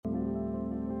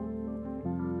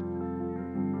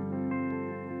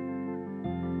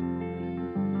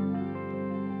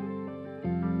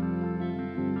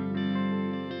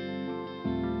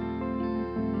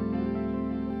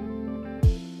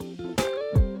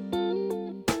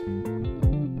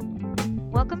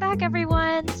Welcome back,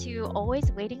 everyone, to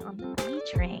Always Waiting on the B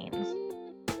Train.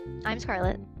 I'm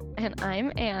Scarlett. And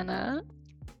I'm Anna.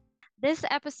 This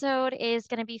episode is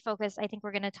going to be focused. I think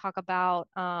we're going to talk about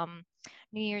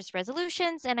New Year's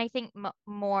resolutions, and I think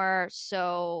more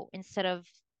so instead of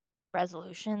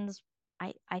resolutions,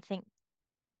 I think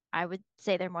I would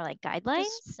say they're more like Just,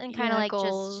 guidelines and kind of yeah, like just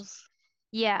goals.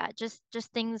 yeah, just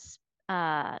things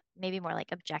maybe more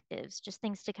like objectives, just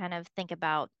things to kind of think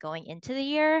about going into the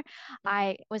year.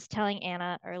 I Mhm. was telling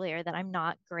Anna earlier that I'm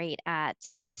not great at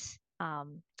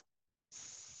um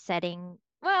setting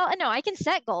well, no, I can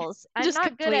set goals. I'm Just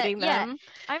not good at completing them.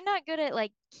 I'm not good at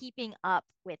like keeping up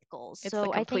with goals. It's the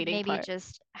So I think completing maybe part.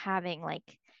 just having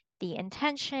like the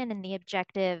intention and the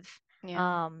objective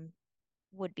Yeah. um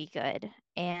would be good.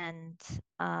 And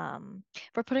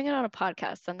We're putting it on a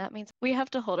podcast, and that means we have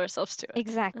to hold ourselves to it.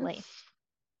 exactly.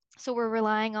 So we're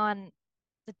relying on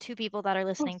the two people that are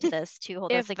listening to this to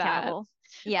hold us If that. accountable.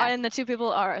 Yeah. And the two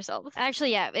people are ourselves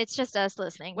Actually, yeah, it's just us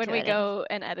listening when to we it and go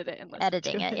and edit it and listen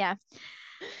editing to it. it. Yeah.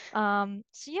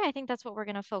 So yeah, I think that's what we're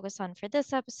going to focus on for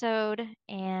this episode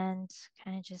and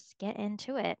kind of just get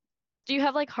into it. Do you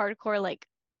have like hardcore, like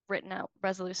written out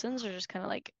resolutions or just kind of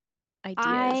like ideas?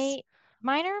 I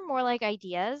Mine are more like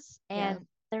ideas Yeah. and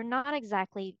they're not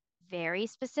exactly very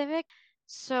specific.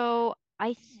 So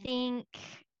I think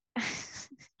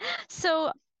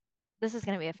so this is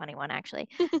going to be a funny one actually.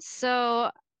 So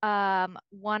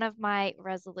one of my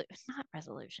not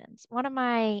resolutions, one of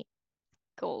my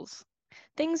Goals.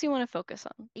 Things you want to focus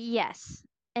on. yes,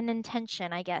 an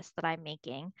intention I guess that I'm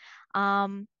making.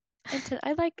 Um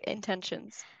I like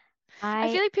intentions. I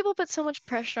I feel like people put so much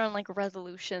pressure on like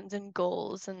resolutions and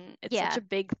goals, and it's such yeah, a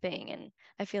big thing. And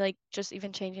I feel like just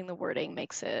even changing the wording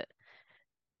makes it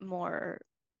more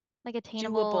like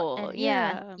attainable doable. and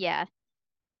yeah, Yeah.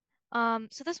 yeah.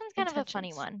 So this one's kind of a funny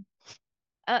Intentions.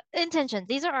 one. Intentions.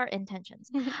 These are our intentions.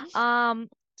 Um,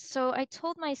 so I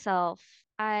told myself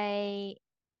I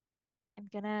am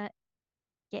gonna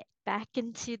get back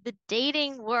into the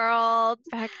dating world.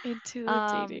 Back into the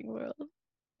Um, dating world.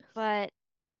 but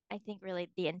I think really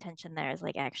the intention there is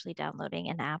like actually downloading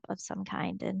an app of some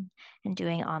kind and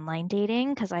doing online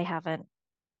dating because I haven't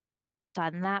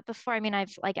done that before. I mean,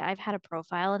 I've had a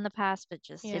profile in the past, but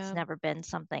just it's Yeah. never been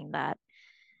something that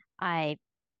I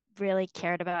really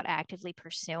cared about actively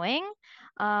pursuing.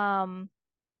 Um,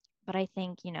 but I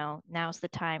think, now's the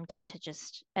time to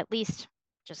just at least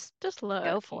just Just go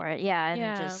look. for it. Yeah, and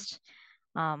Yeah. just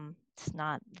it's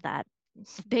not that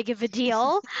big of a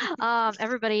deal.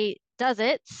 Everybody does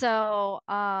it. So,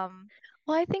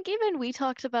 Well, I think even we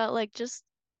talked about like just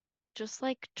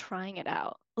like trying it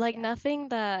out. Like yeah, nothing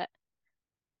that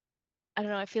I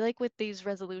don't know, I feel like with these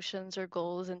resolutions or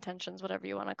goals, intentions, whatever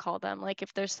you want to call them, like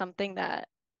if there's something that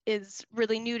is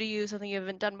really new to you, something you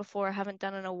haven't done before, haven't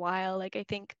done in a while, like I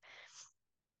think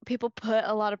people put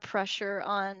a lot of pressure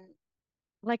on,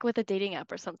 like with a dating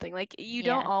app or something. Like you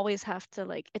don't yeah, always have to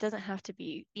like, it doesn't have to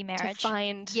be be to marriage.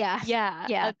 find, Yeah, yeah,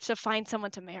 yeah, to find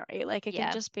someone to marry. Like it can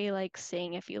yeah, just be like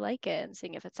seeing if you like it and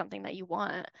seeing if it's something that you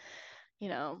want,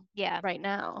 yeah. right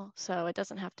now. So it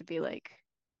doesn't have to be like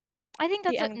I think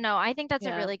the that's a end. no, I think that's a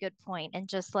Yeah. really good point. And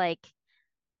just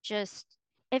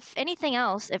if anything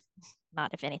else, if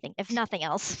nothing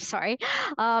else, sorry,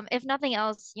 if nothing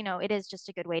else, it is just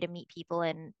a good way to meet people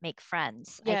and make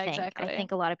friends. Yeah, I exactly.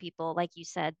 think a lot of people, like you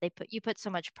said, you put so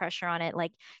much pressure on it,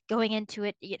 like going into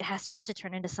it, it has to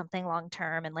turn into something long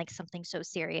term and like something so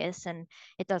serious, and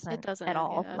it It doesn't at doesn't,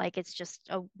 all. yeah. Like it's just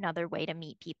another way to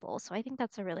meet people. So I think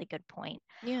that's a really good point.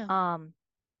 Yeah. Um,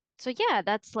 so yeah,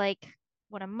 that's like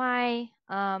one of my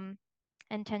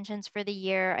intentions for the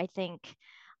year. I think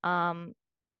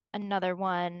another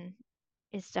one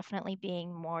is definitely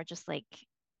being more just like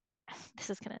this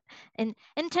is gonna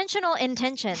intentional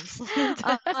intentions.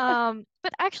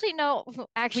 But actually, no, We have a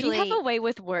actually, way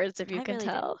with words, if you I can really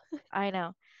do. tell. I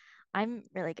know. I'm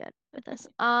really good with this.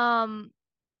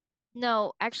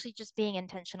 No, actually just being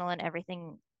intentional in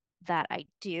everything that I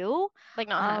do. Like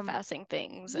not Um, half-assing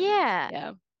things and yeah.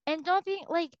 yeah. And not being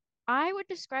like, I would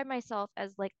describe myself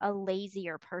as like a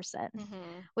lazier person,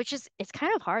 Hmm. which is, it's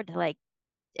kind of hard to like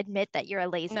admit that you're a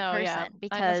lazy No, yeah. person I'm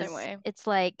the same because way. it's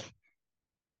like,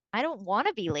 I don't want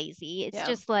to be lazy. It's Yeah.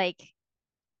 just like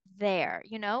there.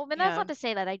 But that's Yeah. not to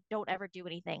say that I don't ever do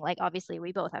anything. Like, obviously,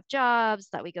 we both have jobs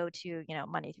that we go to,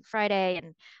 Monday through Friday,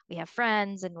 and we have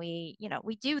friends and we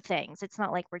do things. It's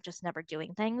not like we're just never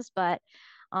doing things, but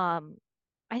um,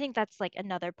 I think that's like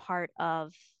another part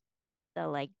of the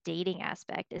like dating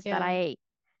aspect is that Yeah.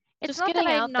 it's Just not that getting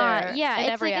I'm out not, there yeah, in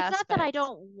it's every like, it's not that I aspect.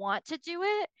 don't want to do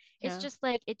it. It's Yeah. just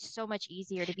like, it's so much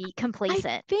easier to be I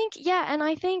complacent. think, yeah, and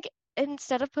I think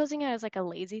instead of posing it as like a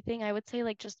lazy thing, I would say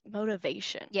like just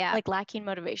motivation, Yeah. like lacking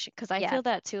motivation. Because I Yeah. feel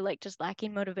that too, like just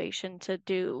lacking motivation to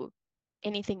do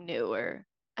anything new or,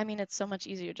 I mean, it's so much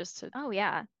easier just to Oh,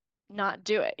 yeah. not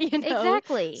do it, you know?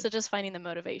 Exactly. So just finding the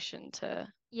motivation to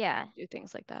Yeah. do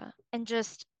things like that. And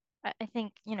just, I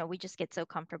think, we just get so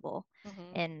comfortable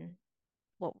Hmm. in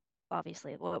what,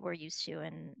 obviously, what we're used to.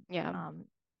 And Yeah. um,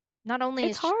 not only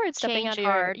It's is hard stepping change out of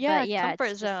your, hard, but yeah, yeah, it's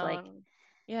comfort just like, zone.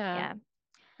 Yeah. yeah,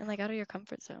 And like out of your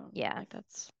comfort zone. yeah. Like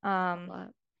that's a Um,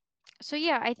 lot. so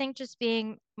yeah, I think just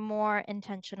being more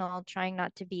intentional, trying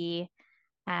not to be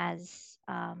as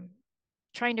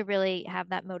trying to really have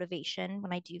that motivation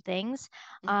when I do things.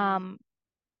 Hmm. Um,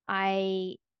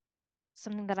 I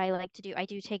something that I like to do. I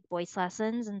do take voice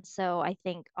lessons, and so I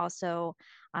think also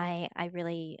I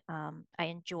really I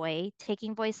enjoy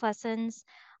taking voice lessons.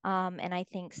 And I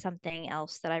think something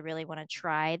else that I really want to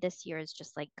try this year is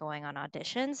just like going on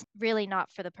auditions. Really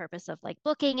not for the purpose of like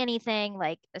booking anything,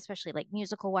 like especially like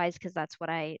musical wise, because that's what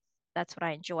I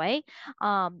enjoy.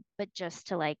 But just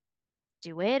to like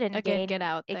do it and Again, get gain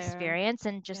out there. experience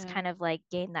and just Yeah. kind of like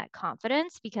gain that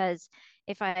confidence because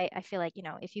if I feel like,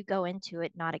 if you go into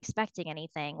it not expecting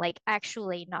anything, like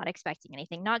actually not expecting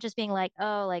anything, not just being like,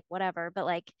 oh, like whatever, but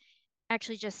like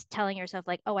actually just telling yourself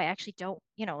like, oh, I actually don't,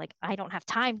 like I don't have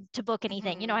time to book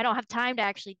anything, Hmm. I don't have time to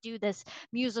actually do this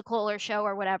musical or show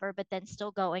or whatever, but then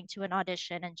still going to an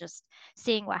audition and just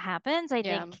seeing what happens. I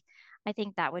Yeah. think I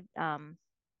think that would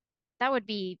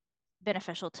be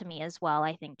beneficial to me as well.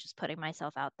 I think just putting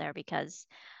myself out there because,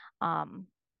 um,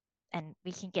 and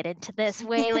we can get into this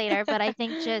way later, but I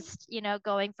think just,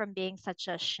 going from being such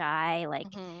a shy, like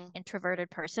Hmm. introverted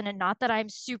person, and not that I'm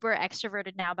super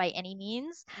extroverted now by any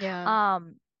means, Yeah.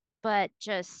 um, but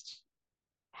just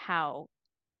how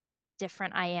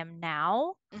different I am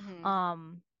now, Hmm.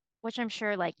 um, which I'm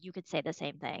sure like you could say the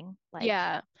same thing. Like,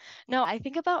 Yeah. No, I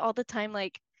think about all the time,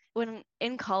 like when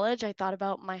in college, I thought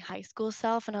about my high school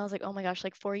self and I was like, oh my gosh,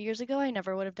 like 4 years ago, I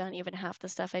never would have done even half the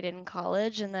stuff I did in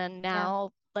college. And then yeah,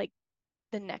 now, like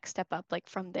the next step up, like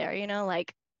from there,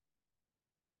 like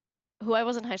who I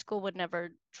was in high school would never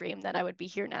dream that I would be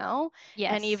here now.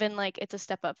 And yes, even like it's a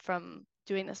step up from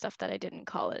doing the stuff that I did in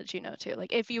college, too.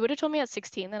 Like if you would have told me at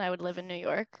 16 that I would live in New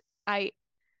York,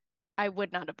 I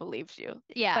would not have believed you.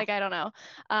 yeah, Like I don't know.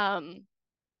 Um,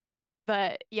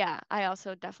 but yeah, I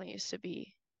also definitely used to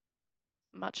be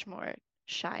much more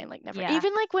shy and like never. yeah.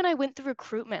 Even like when I went through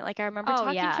recruitment, like I remember Oh,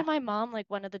 talking to yeah. my mom like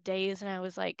one of the days and I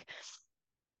was like,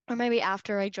 or maybe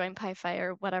after I joined Pi-Fi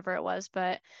or whatever it was,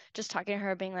 but just talking to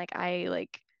her being like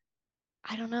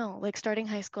I don't know, like starting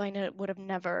high school, would have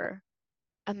never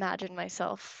imagined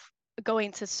myself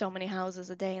going to so many houses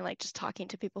a day and like just talking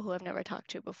to people who I've never talked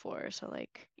to before. So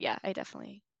like, yeah, I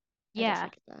Yeah.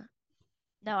 definitely get that.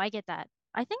 No, I get that.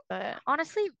 I think But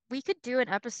honestly, we could do an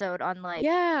episode on like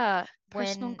yeah,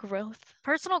 personal when growth.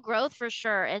 personal growth for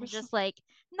sure, and Personal. just like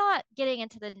not getting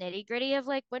into the nitty gritty of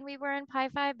like when we were in Pi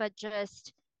Phi, but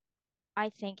just I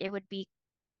think it would be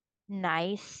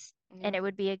nice and Yeah. it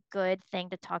would be a good thing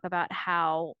to talk about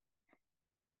how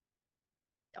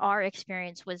our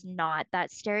experience was not that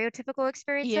stereotypical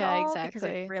experience at Yeah, all because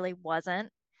it exactly. really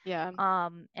wasn't. Yeah.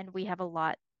 And we have a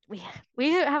lot we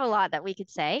we have a lot that we could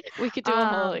say. We could do a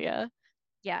whole, Um, yeah.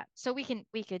 yeah, so we could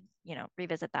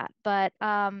revisit that, but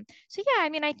so yeah, I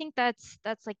mean, I think that's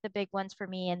like the big ones for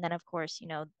me, and then of course,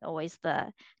 always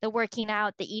the working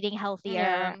out, the eating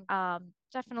healthier. Yeah.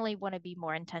 Definitely want to be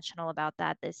more intentional about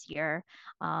that this year.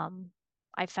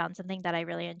 I found something that I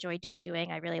really enjoy doing. I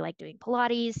really like doing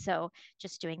Pilates, so just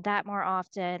doing that more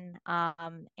often,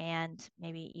 and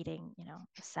maybe eating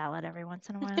a salad every once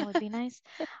in a while would be nice.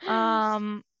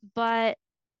 But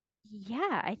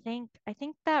yeah, I think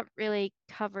that really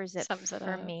covers it Sums it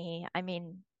for up. me. I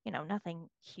mean, nothing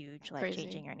huge, Crazy.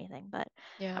 life-changing or anything, but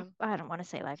Yeah. I don't want to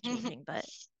say life-changing, but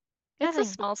It's the nothing.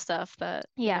 small stuff that,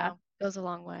 Yeah, goes a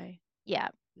long way. yeah,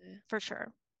 Yeah. for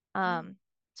sure. Yeah.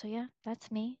 So yeah,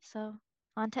 that's me. So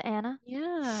on to Anna.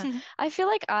 Yeah. I feel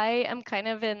like I am kind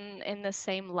of in the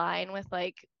same line with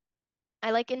like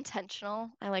I like intentional.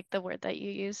 I like the word that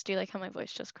you used. Do you like how my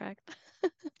voice just cracked?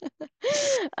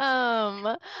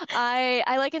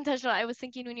 I like intentional. I was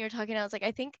thinking when you were talking, I was like,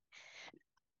 I think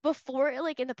before,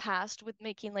 like in the past with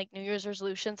making like New Year's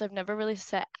resolutions, I've never really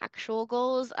set actual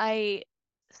goals. I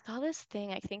saw this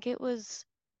thing, I think it was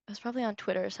probably on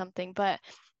Twitter or something, but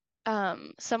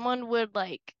someone would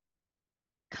like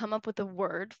come up with a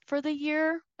word for the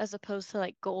year as opposed to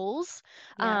like goals.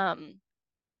 Yeah. Um,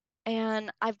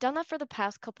 and I've done that for the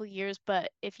past couple years,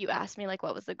 but if you ask me like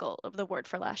what was the goal of the word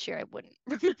for last year, I wouldn't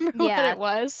remember what Yeah. it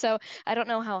was. So I don't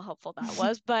know how helpful that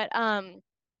was. But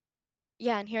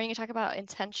yeah, and hearing you talk about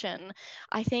intention,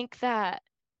 I think that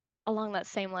along that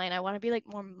same line, I want to be like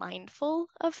more mindful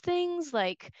of things,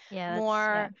 like Yeah, that's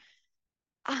yeah. more.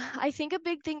 I think a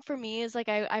big thing for me is like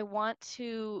I want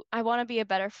to be a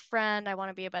better friend. I want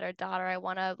to be a better daughter. I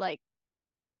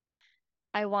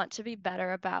want to be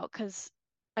better about because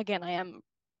again, I am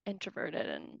introverted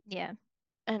Yeah.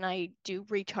 and I do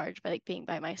recharge by like being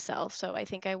by myself. So I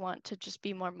think I want to just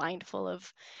be more mindful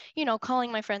of,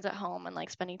 calling my friends at home and like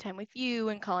spending time with you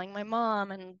and calling my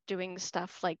mom and doing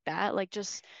stuff like that. Like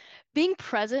just being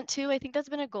present too. I think that's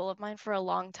been a goal of mine for a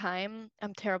long time.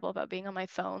 I'm terrible about being on my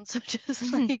phone. So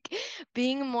just like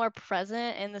being more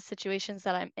present in the situations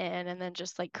that I'm in and then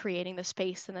just like creating the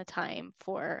space and the time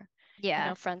for,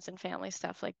 Yeah. friends and family,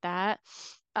 stuff like that.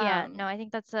 Yeah, no, Um, I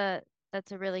think that's a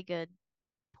really good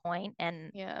point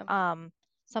and yeah. um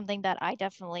something that I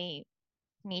definitely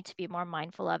need to be more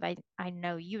mindful of. I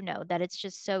know you know that it's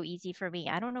just so easy for me.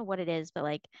 I don't know what it is, but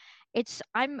like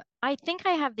I think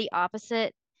I have the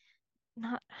opposite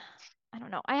not I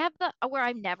don't know. I have the where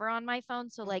I'm never on my phone,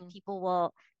 so like Mhm. people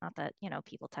will not that,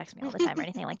 people text me all the time or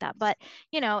anything like that, but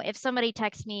if somebody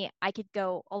texts me, I could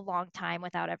go a long time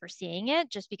without ever seeing it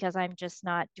just because I'm just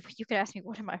not you could ask me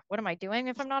what am I doing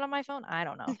if I'm not on my phone? I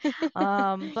don't know.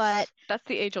 But That's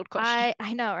the age-old question.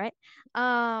 I know, right?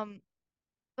 Um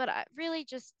but I really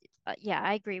just yeah,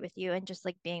 I agree with you and just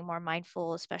like being more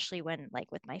mindful, especially when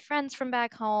like with my friends from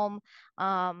back home.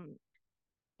 Um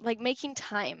Like making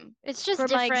time It's just for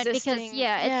my different because existing,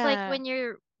 yeah, it's like yeah, when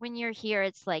you're here,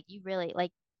 it's like you really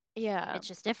like yeah, it's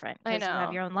just different I because you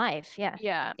have know. your own life. Yeah.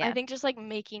 Yeah, I Yeah. think just like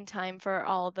making time for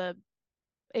all the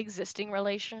existing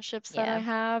relationships that I Yeah.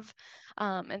 have,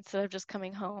 instead of just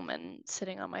coming home and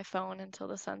sitting on my phone until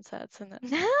the sun sets and then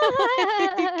like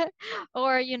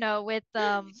Or,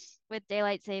 with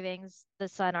daylight savings, the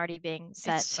sun already being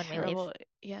set it's when we leave. terrible.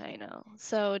 Yeah, I know.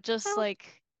 So just Well,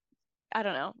 like I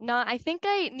don't know. Not I think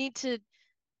I need to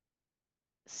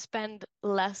spend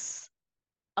less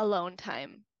alone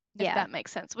time, if yeah. that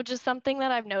makes sense, which is something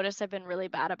that I've noticed I've been really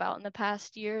bad about in the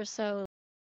past year or so.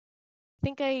 I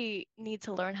think I need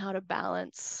to learn how to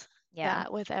balance Yeah.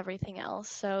 that with everything else.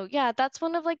 So yeah, that's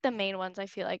one of like the main ones I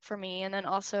feel like for me. And then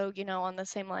also, on the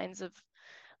same lines of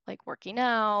like working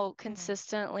out Mhm.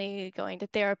 consistently, going to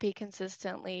therapy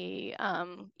consistently,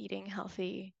 eating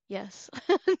healthy, yes,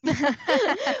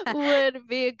 would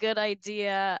be a good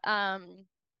idea.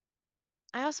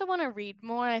 I also want to read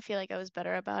more. I feel like I was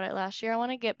better about it last year. I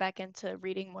want to get back into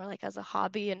reading more like as a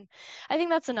hobby. And I think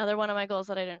that's another one of my goals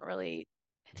that I didn't really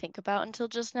think about until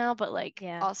just now, but like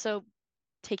Yeah. also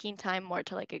taking time more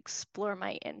to like explore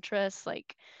my interests,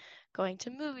 like going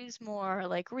to movies more,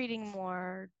 like reading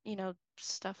more,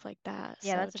 stuff like that.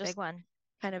 Yeah, So that's a big just one.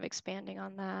 kind of expanding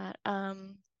on that.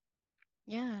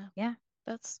 Yeah, Yeah.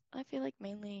 that's I feel like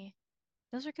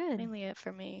Those are good. mainly it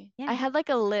for me. I Yeah. had like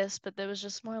a list, but there was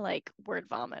just more like word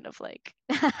vomit of like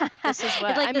this is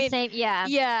It's what like I the mean. same. Yeah.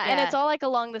 Yeah, and it's Yeah. all like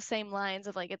along the same lines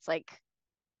of like it's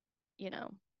you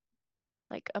know,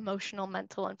 like emotional,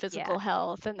 mental, and physical Yeah.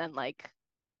 health, and then like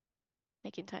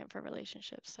making time for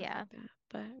relationships, stuff Yeah. like that.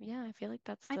 But yeah, I feel like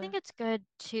that's I think the it's good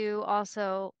to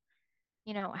also,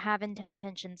 have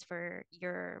intentions for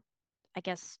your, I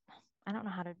guess, I don't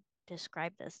know how to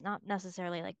describe this, not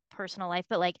necessarily like personal life,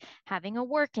 but like having a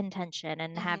work intention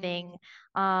and hmm having,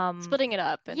 splitting it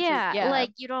up into yeah, yeah,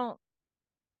 like you don't,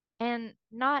 and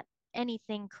not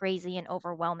anything crazy and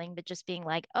overwhelming, but just being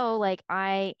like, oh, like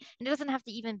and it doesn't have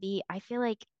to even be, I feel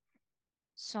like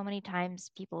so many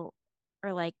times people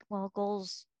are like, well,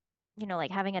 goals,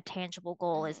 like having a tangible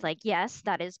goal is hmm like, yes,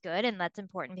 that is good and that's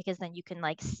important because then you can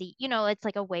like see, it's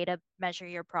like a way to measure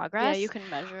your yeah, you progress. can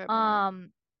measure it more.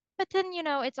 Um, but then,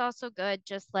 it's also good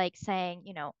just like saying,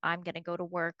 I'm gonna go to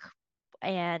work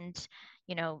and,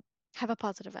 you know, Have a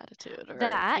positive attitude, or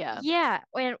that, yeah, yeah,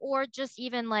 and or just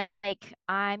even like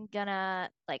I'm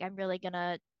really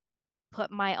gonna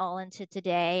put my all into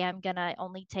today. I'm gonna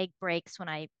only take breaks when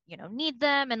I, need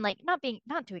them and like not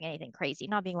doing anything crazy,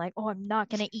 not being like, oh, I'm not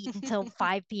gonna eat until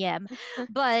 5 p.m.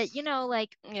 But,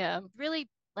 like yeah, really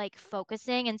like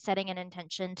focusing and setting an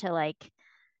intention to like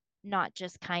not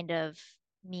just kind of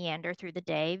meander through the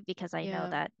day because I know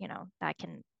yeah, that, that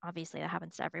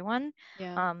happens to everyone.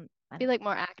 yeah. I Be don't, like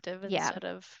more active yeah, instead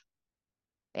of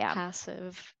yeah.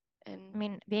 passive I in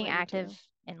mean, being what you active do.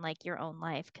 in like your own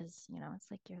life because,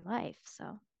 it's like your life.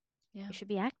 So Yeah, you should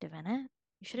be active in it.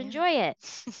 You should yeah. enjoy it.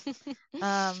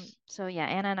 So yeah,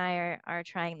 Anna and I are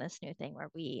trying this new thing where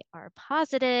we are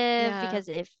positive Yeah, because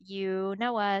if you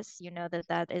know us, you know that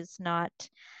that is not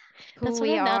who that's not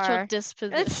we our natural are.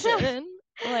 It's disposition.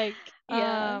 Like,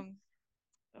 yeah, um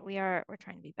we're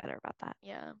trying to be better about that.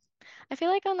 Yeah. I feel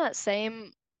like on that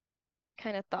same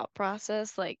kind of thought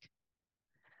process, like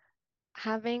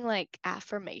having like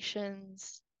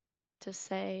affirmations to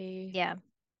say, Yeah.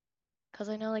 because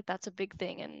I know like that's a big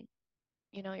thing in,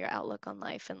 your outlook on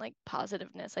life and like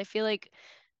positiveness. I feel like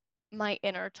my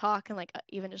inner talk and like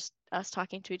even just us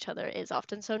talking to each other is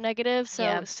often so negative. So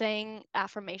Yeah. saying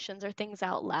affirmations or things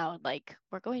out loud, like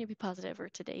we're going to be positive or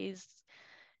today's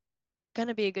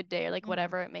gonna be a good day or like Hmm.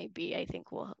 whatever it may be, I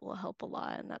think will help a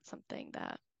lot. And that's something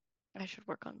that I should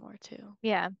work on more too.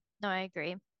 Yeah. No, I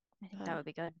agree. I think that But would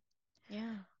be good.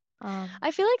 yeah. Um,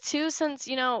 I feel like too, since,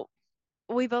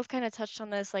 we both kind of touched on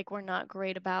this, like we're not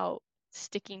great about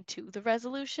sticking to the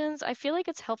resolutions. I feel like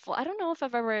it's helpful. I don't know if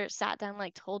I've ever sat down,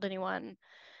 like told anyone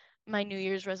my New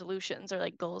Year's resolutions or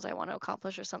like goals I want to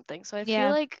accomplish or something. So I feel yeah.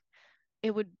 like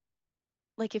it would,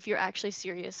 like if you're actually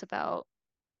serious about,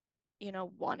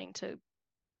 wanting to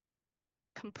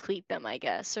complete them, I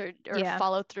guess, or Yeah.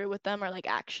 follow through with them or like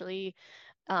actually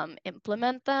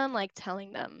implement them, like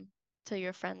telling them to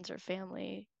your friends or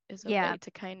family is a Yeah. way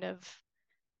to kind of,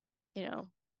 you know,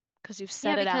 because you've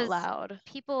Yeah, said it out because loud.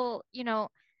 people,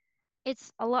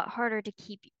 it's a lot harder to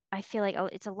keep, I feel like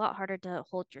it's a lot harder to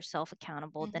hold yourself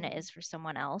accountable than it Hmm. is for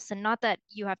someone else. And not that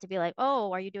you have to be like,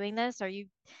 oh, are you doing this? Are you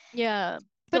Yeah.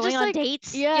 But going just on like,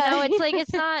 dates? yeah. It's like,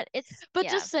 it's not, But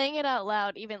yeah, just saying it out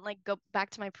loud, even like go back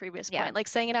to my previous yeah, point, like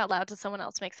saying it out loud to someone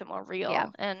else makes it more yeah,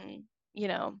 real. And, you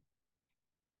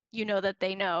know that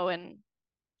they know and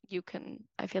you can,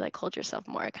 I feel like, hold yourself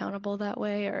more accountable that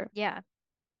way yeah.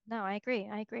 No, I agree.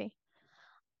 I agree.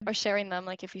 or sharing them,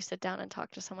 like if you sit down and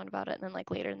talk to someone about it and then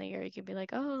like later in the year you can be like,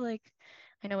 oh, like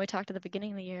I know we talked at the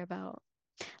beginning of the year about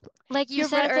Like you your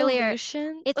said earlier,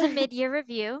 resolution. it's a mid-year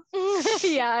review.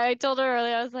 Yeah, I told her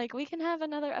earlier, I was like, we can have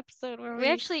another episode where We we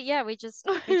actually, yeah, we just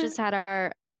had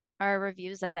our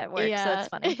reviews at work, so it's yeah.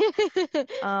 funny.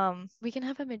 Um, We can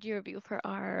have a mid-year review for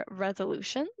our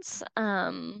resolutions.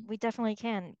 we definitely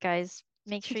can, guys.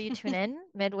 Make sure you tune in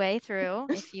midway through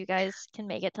if you guys can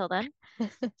make it till then.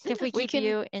 If we We keep can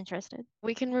you interested.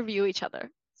 we can review each other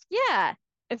Yeah.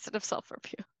 instead of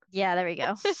self-review. Yeah, there we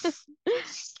go.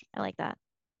 I like that.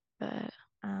 But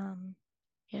Um,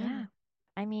 yeah. yeah.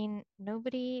 I mean,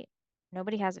 nobody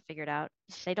has it figured out.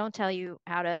 They don't tell you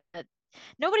how to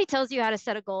nobody tells you how to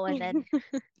set a goal and then,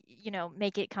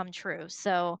 make it come true.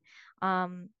 So,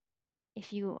 um,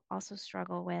 if you also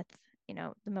struggle with,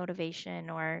 the motivation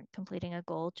or completing a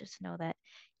goal, just know that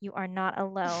you are not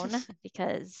alone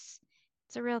because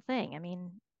it's a real thing. I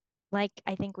mean, like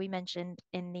I think we mentioned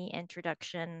in the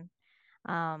introduction,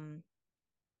 um,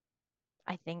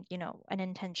 I think, an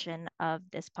intention of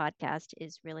this podcast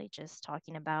is really just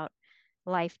talking about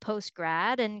life post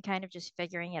grad and kind of just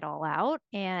figuring it all out.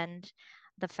 And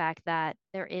the fact that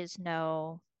there is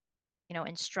no,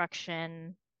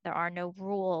 instruction, there are no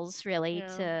rules really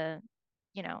Yeah. to,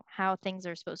 how things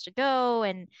are supposed to go.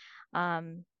 And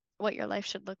um, What your life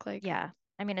should look like. yeah,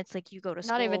 I mean, it's like you go to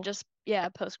Not even school. just, yeah,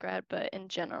 post-grad, but in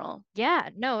general. Yeah,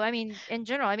 no, I mean, in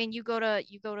general, I mean, you go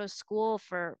to school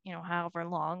for, however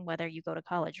long, whether you go to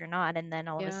college or not, and then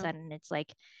all of a Yeah. sudden it's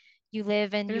like you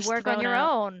live and You're you just work on thrown your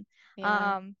out. own.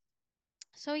 Yeah. Um,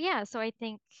 so yeah, so I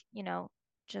think,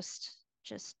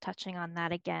 just touching on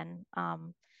that again,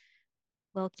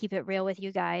 we'll keep it real with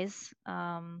you guys,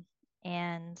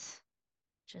 and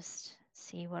just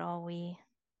see what all we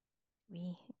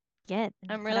get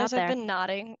and I'm put out realized I've there. been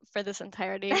nodding for this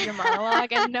entirety of your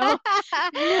monologue, and no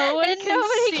one And can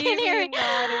nobody see can me hear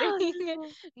nodding. me.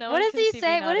 No What one does can he see me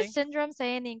say? What does nodding. Syndrome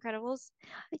say in The Incredibles?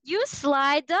 You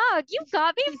sly dog, you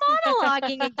got me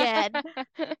monologuing again.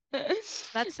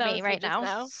 That's That me was you right just now.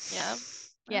 now. Yeah,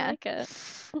 I Yeah. like it.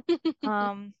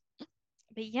 Um,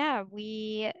 but yeah,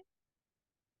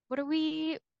 what are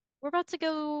we're about to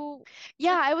go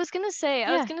Yeah, I was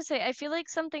yeah. gonna say, I feel like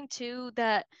something too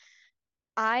that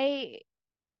I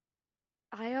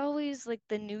I always like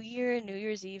the New Year, New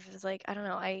Year's Eve is like, I don't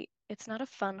know, it's not a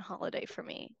fun holiday for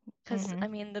me. 'Cause Hmm. I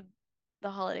mean the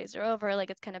holidays are over, like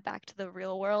it's kind of back to the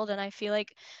real world. And I feel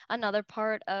like another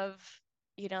part of,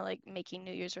 like making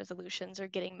New Year's resolutions or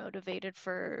getting motivated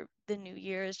for the new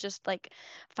year is just like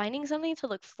finding something to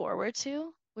look forward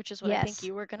to, which is what I think Yes.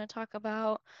 you were gonna talk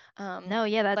about. No,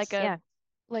 yeah, Like that's a yeah.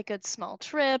 like a small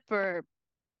trip or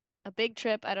a big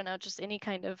trip, I don't know, just any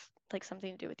kind of like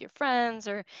something to do with your friends,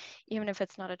 or even if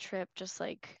it's not a trip, just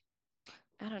like,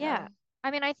 I don't Yeah. know.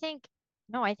 I mean, I think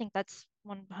no, I think that's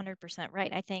 100%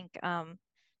 right. I think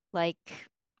like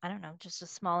I don't know, just a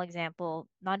small example,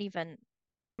 not even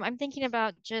I'm thinking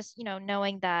about just,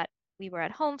 knowing that we were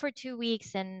at home for 2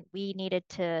 weeks and we needed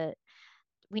to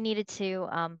we needed to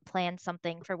plan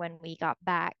something for when we got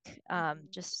back,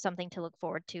 Mhm. just something to look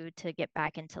forward to get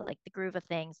back into like the groove of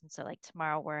things. And so like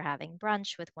tomorrow we're having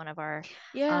brunch with one of our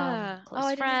Yeah. Oh, close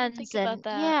I didn't even think friends, about and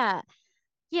that. yeah,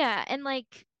 yeah, and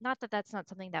like not that that's not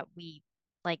something that we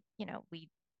like,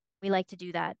 we like to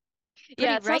do that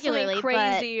Yeah, pretty it's not something regularly,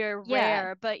 but crazy or yeah,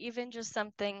 rare, but even just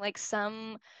something like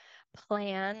some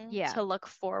plan yeah, to look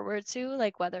forward to,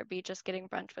 like whether it be just getting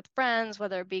brunch with friends,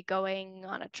 whether it be going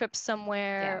on a trip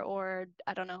yeah, somewhere, or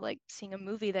I don't know, like seeing a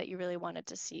movie that you really wanted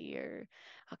to see, or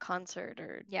a concert,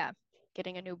 or yeah,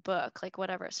 getting a new book, like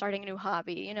whatever, starting a new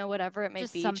hobby, whatever it may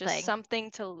just be, just something.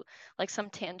 something to like some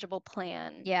tangible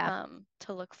plan Yeah,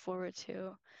 to look forward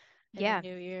to in the yeah.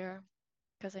 new year,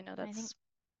 because I know I think that's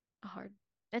a hard,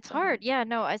 it's it's a hard. hard. Yeah,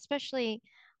 no, especially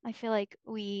I feel like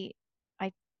I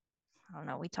I don't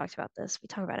know, we talked about this. We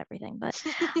talk about everything, but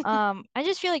I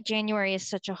just feel like January is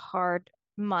such a hard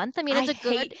month. I mean, I it's a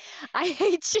hate good I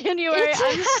hate January. it's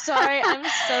I'm sorry. I'm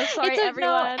so it's sorry, a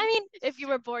no, I everyone. mean, If you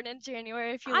were born in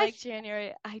January, if you I like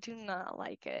January, I do not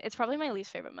like it. It's probably my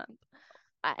least favorite month.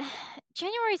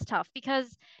 January is tough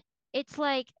because it's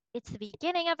like it's the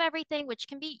beginning of everything, which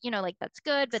can be, like that's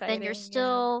good, but then Exciting,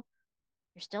 yeah.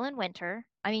 you're still in winter.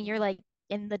 I mean, you're Mhm. like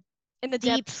in the In the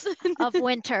depths, deeps of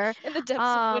winter. in the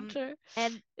depths of Um, winter.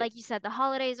 and like you It's said, the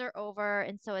holidays are over,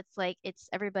 and so it's like it's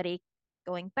everybody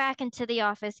going back into the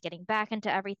office, getting back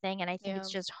into everything, and I think it's yeah.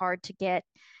 just hard to get,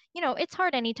 it's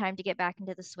hard anytime to get back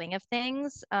into the swing of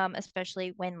things,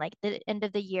 especially when like the end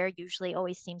of the year usually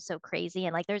always seems so crazy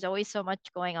and like there's always so much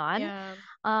going on. Yeah.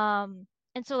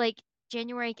 And so like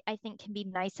January, I think can be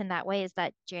nice in that way is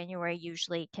that January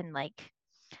usually can like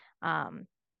um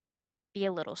be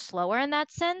a little slower in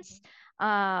that sense. Mhm.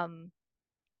 Um,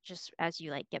 just as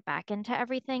you like get back into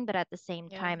everything, but at the same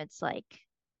Yeah. time, it's like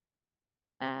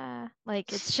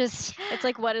it's just, It's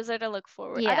like, what is there to look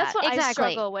forward? That's yeah, what I exactly.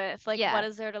 struggle with. Like, what Yeah,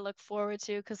 is there to look forward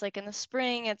to? Because like in the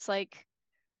spring, it's like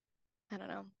I don't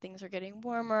know, things are getting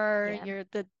warmer, yeah,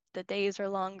 the days are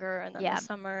longer, and then the yeah,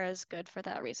 summer is good for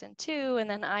that reason too. And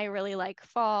then I really like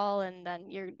fall, and then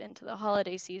you're into the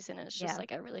holiday season, and it's just yeah,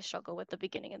 like I really struggle with the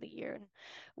beginning of the year and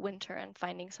winter and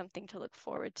finding something to look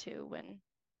forward to when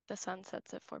the sun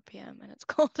sets at 4 p.m. and it's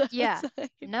cold yeah. outside.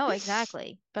 No,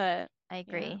 exactly. But I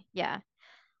yeah, agree. Yeah.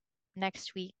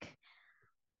 Next week,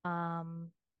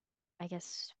 um, I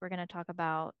guess we're gonna talk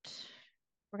about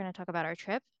our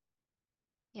trip,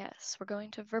 yes, we're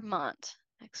going to Vermont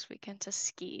next weekend to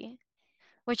ski,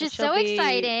 which is which will so be,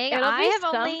 exciting. it'll I be have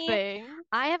only something.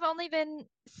 I have only been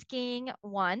skiing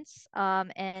once,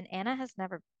 and Anna has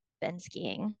never been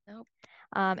skiing. Nope.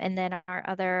 And then our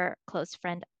other close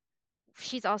friend,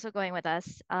 she's also going with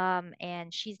us,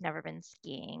 and she's never been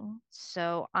skiing.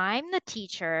 So I'm the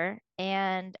teacher,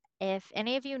 and if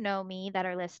any of you know me that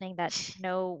are listening that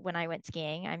know when I went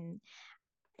skiing,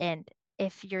 and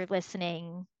if you're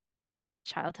listening,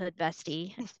 childhood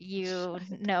bestie, you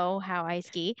know how I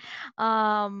ski.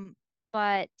 Um,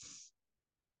 but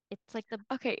it's like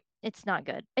Okay, it's not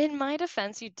good. in my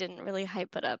defense, you didn't really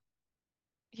hype it up.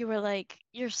 You were like,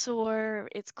 you're sore,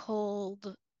 it's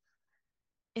cold,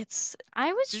 it's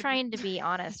I was trying to be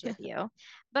honest with you,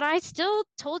 but I still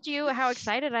told you how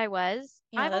excited I was.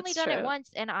 yeah, I've only that's done it true. once,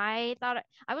 and I thought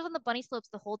I was on the bunny slopes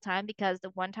the whole time because the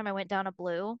one time I went down a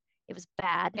blue, it was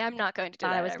bad. Yeah, I'm not going to do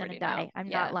Thought I that. I was gonna already know. die. I'm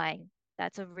not Yeah. lying.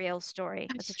 That's a real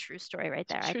story. That's a true story right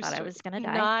there. I True thought I story. was gonna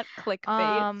die. Not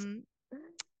clickbait. Um,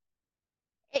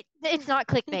 it's not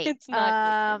clickbait. It's not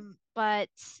clickbait. But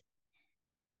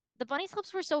the bunny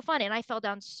slopes were so fun, and I fell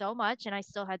down so much, and I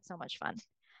still had so much fun.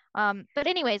 But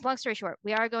anyways, long story short,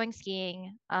 we are going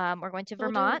skiing. We're going to So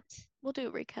Vermont. we'll do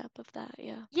a recap of that,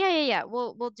 yeah. Yeah, yeah, yeah.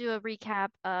 We'll do a recap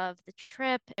of the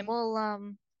trip. And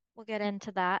We'll get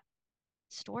into that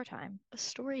store time. a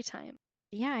story time.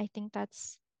 Yeah, I think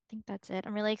that's it.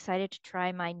 I'm really excited to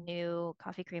try my new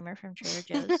coffee creamer from Trader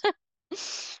Joe's.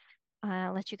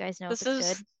 I'll let you guys know if This it's is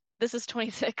good. this is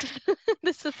 26.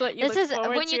 This is what you This look is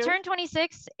forward when you to. turn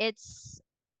 26,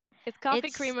 It's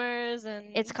coffee it's creamers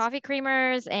it's and coffee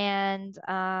creamers and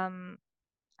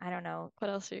I don't know. what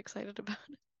else are you excited about?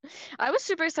 I was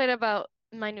super excited about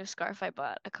my new scarf I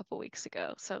bought a couple weeks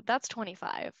ago. So that's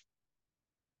 25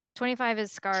 25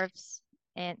 is scarves,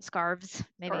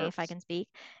 maybe if I scarves. can speak,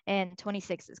 and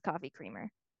 26 is coffee creamer.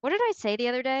 What did I say the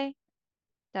other day?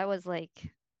 That was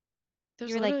like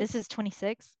you There's were like, literally this is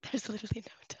 26. there's literally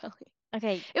no telling.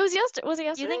 Okay, It was yesterday. Was it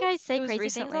do you yesterday? think I It say was crazy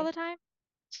things all recently. the time?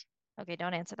 Okay,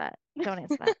 don't answer that. Don't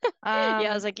answer that.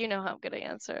 Yeah, I was like, you know how I'm gonna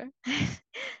answer.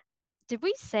 Did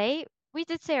we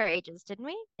did say our ages, didn't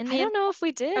we? In I the don't end? know if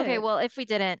we Okay, did. well, if we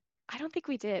didn't, I don't think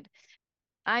we did.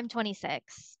 I'm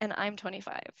 26. And I'm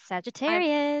 25. I'm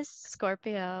Sagittarius.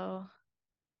 Scorpio.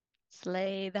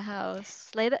 Slay the house.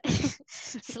 Slay the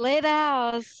slay the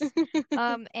house.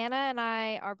 Anna and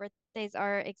I, our birthdays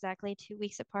are exactly 2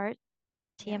 weeks apart.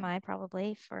 Yeah. TMI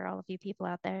probably for all of you people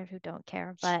out there who don't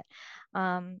care, but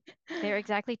um, they're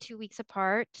exactly 2 weeks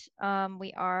apart.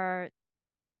 We are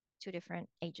two different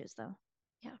ages though,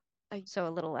 Yeah. A, so a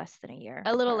little less than a year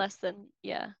a little apart. less than,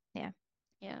 yeah. Yeah.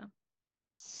 Yeah.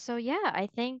 So yeah, I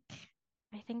think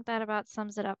that about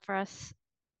sums it up for us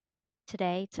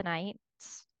today, tonight.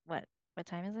 What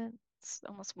time is it? It's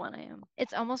almost 1 a.m.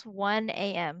 It's almost 1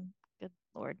 a.m. Good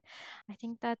Lord. I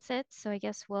think that's it. So I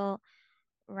guess we'll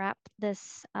wrap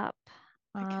this up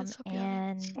I guess hope you have a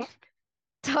and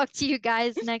talk to you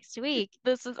guys next week.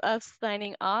 This is us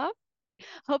signing off.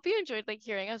 Hope you enjoyed like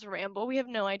hearing us ramble. We have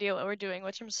no idea what we're doing,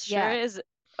 which I'm sure Yeah. is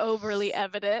overly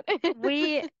evident.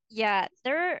 Yeah,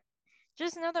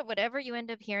 just know that whatever you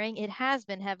end up hearing, it has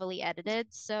been heavily edited.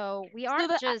 So we So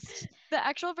aren't just, the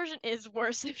actual version is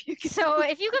worse if you can so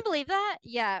believe. if you can believe that,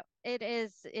 yeah, it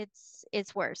is,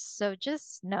 it's worse. So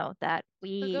just know that So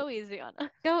we go easy on us.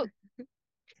 go,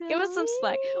 Give us go some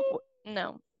slack. easy No,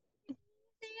 on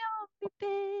me,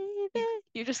 you baby.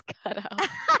 you just cut out.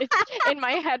 It's in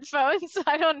my headphones.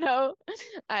 I don't know.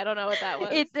 I don't know what that was.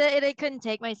 It couldn't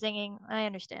take my singing. I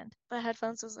understand. The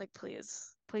headphones was like, please.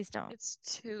 Please don't. It's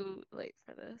too late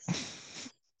for this.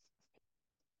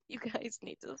 You guys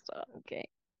need to stop. Okay.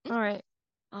 All right.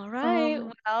 All right.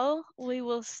 Um, Well, we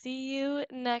will see you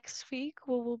next week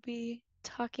where we'll be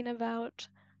talking about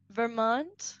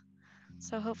Vermont.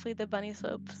 So hopefully the bunny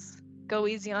slopes go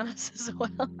easy on us as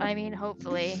well. I mean,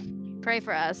 hopefully. Pray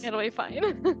for us. It'll be fine.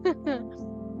 But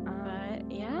All right.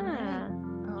 yeah.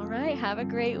 All right. Have a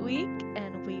great week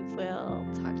and we will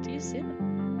talk to you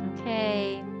soon.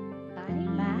 Okay.